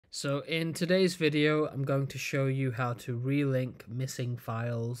So in today's video, I'm going to show you how to relink missing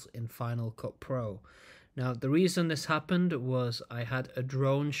files in Final Cut Pro. Now, the reason this happened was I had a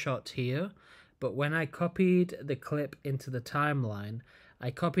drone shot here, but when I copied the clip into the timeline, I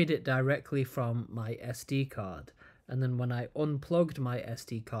copied it directly from my SD card. And then when I unplugged my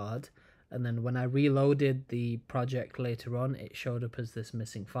SD card, and then when I reloaded the project later on, it showed up as this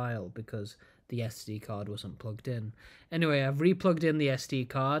missing file because the SD card wasn't plugged in. Anyway, I've replugged in the SD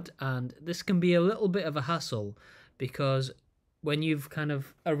card, and this can be a little bit of a hassle because when you've kind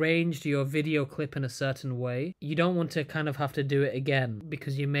of arranged your video clip in a certain way, you don't want to kind of have to do it again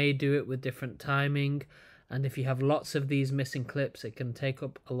because you may do it with different timing. And if you have lots of these missing clips, it can take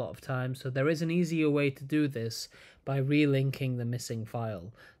up a lot of time. So there is an easier way to do this by relinking the missing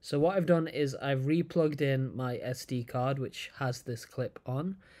file. So what I've done is I've replugged in my SD card, which has this clip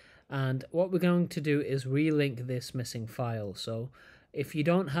on. And what we're going to do is relink this missing file. So if you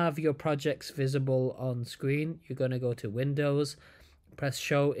don't have your projects visible on screen, you're going to go to Windows, press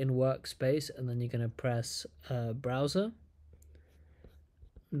Show in Workspace, and then you're going to press Browser.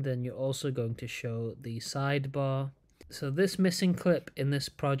 Then you're also going to show the sidebar. So this missing clip in this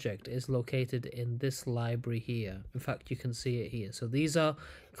project is located in this library here. In fact, you can see it here. So these are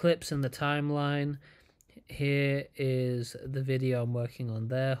clips in the timeline. Here is the video I'm working on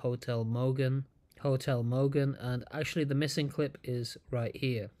there, Hotel Mogan, and actually the missing clip is right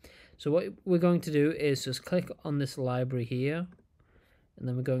here. So what we're going to do is just click on this library here, and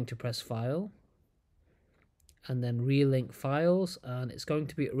then we're going to press File, and then relink files, and it's going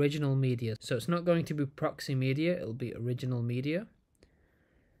to be original media. So it's not going to be proxy media, it'll be original media.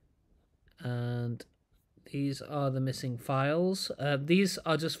 And these are the missing files. These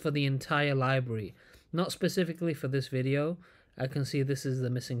are just for the entire library, not specifically for this video. I can see this is the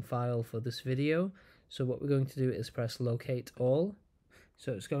missing file for this video. So what we're going to do is press Locate All.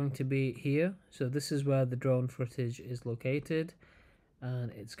 So it's going to be here. So this is where the drone footage is located,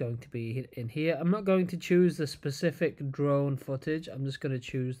 and it's going to be in here. I'm not going to choose the specific drone footage. I'm just going to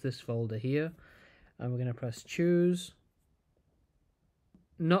choose this folder here, and we're going to press Choose.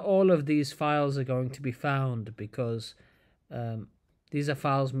 Not all of these files are going to be found because these are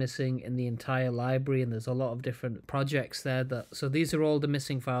files missing in the entire library, and there's a lot of different projects there. So these are all the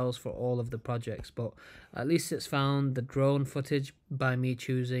missing files for all of the projects, but at least it's found the drone footage by me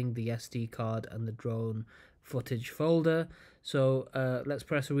choosing the SD card and the drone footage folder. So let's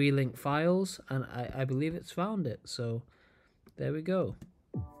press relink files, and I believe it's found it. So there we go.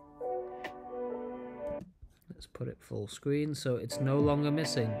 Let's put it full screen so it's no longer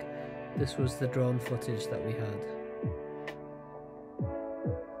missing. This was the drone footage that we had.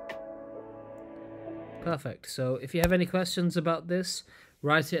 Perfect. So if you have any questions about this,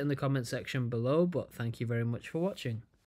 write it in the comment section below, but thank you very much for watching.